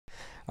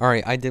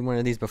Alright, I did one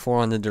of these before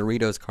on the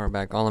Doritos car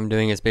back. All I'm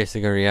doing is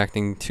basically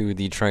reacting to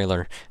the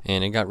trailer,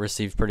 and it got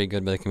received pretty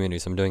good by the community,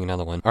 so I'm doing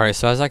another one. Alright,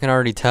 so as I can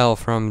already tell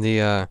from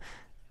the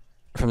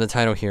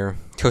title here,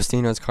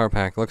 Tostinos car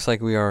pack, looks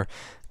like we are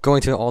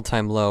going to an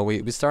all-time low.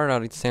 We started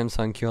out at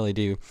Samsung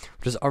QLED,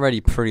 which is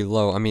already pretty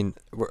low. I mean,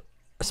 we're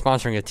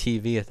sponsoring a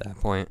TV at that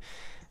point.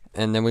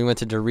 And then we went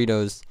to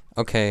Doritos,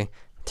 okay,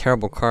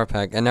 terrible car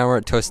pack, and now we're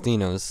at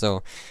Tostinos,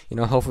 so, you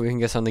know, hopefully we can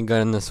get something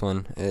good in this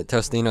one.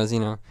 Tostinos, you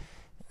know,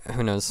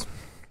 who knows.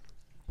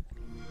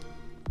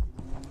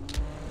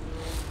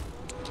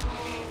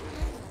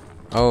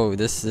 Oh,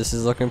 this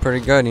is looking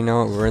pretty good, you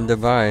know, we're in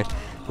Dubai.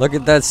 Look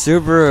at that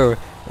Subaru!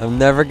 I'm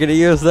never gonna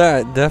use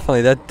that,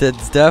 definitely,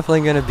 that's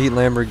definitely gonna beat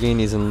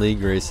Lamborghinis in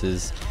league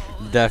races,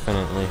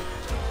 definitely.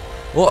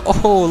 Well,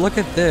 oh, look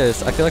at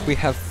this. I feel like we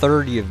have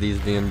 30 of these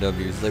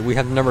BMWs. Like, we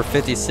have number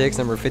 56,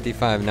 number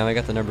 55. Now I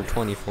got the number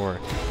 24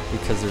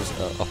 because there's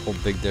a whole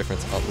big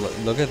difference. Oh,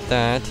 look at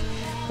that.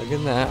 Look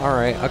at that. All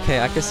right.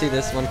 Okay, I can see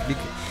this one.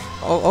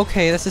 Oh,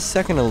 okay. That's a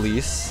second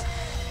Elise.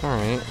 All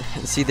right.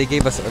 See, they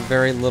gave us a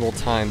very little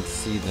time to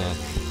see that.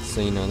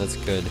 So, you know, that's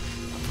good.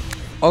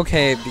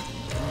 Okay.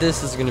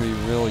 This is going to be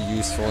real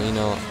useful, you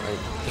know,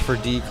 for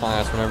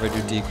D-Class. Whenever I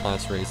do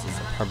D-Class races,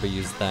 I'll probably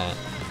use that.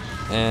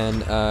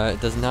 And it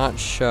does not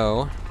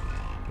show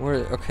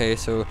where. Okay,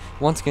 so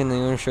once again they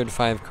only showed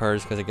 5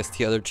 cars because I guess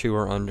the other 2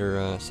 are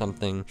under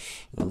something,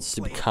 you know,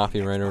 stupid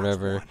copyright or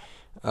whatever.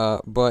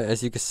 But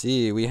as you can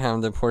see, we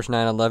have the Porsche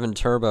 911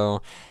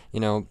 Turbo.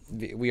 You know,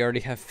 we already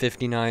have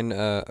 59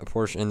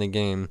 Porsche in the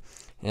game,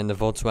 and the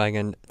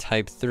Volkswagen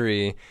Type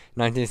 3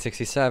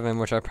 1967,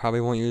 which I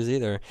probably won't use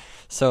either.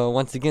 So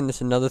once again, this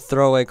is another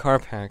throwaway car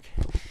pack.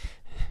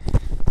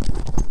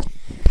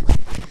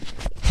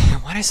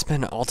 Why did I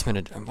spend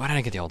Ultimate? Why did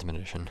I get the Ultimate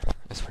Edition?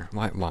 I swear.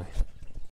 Why?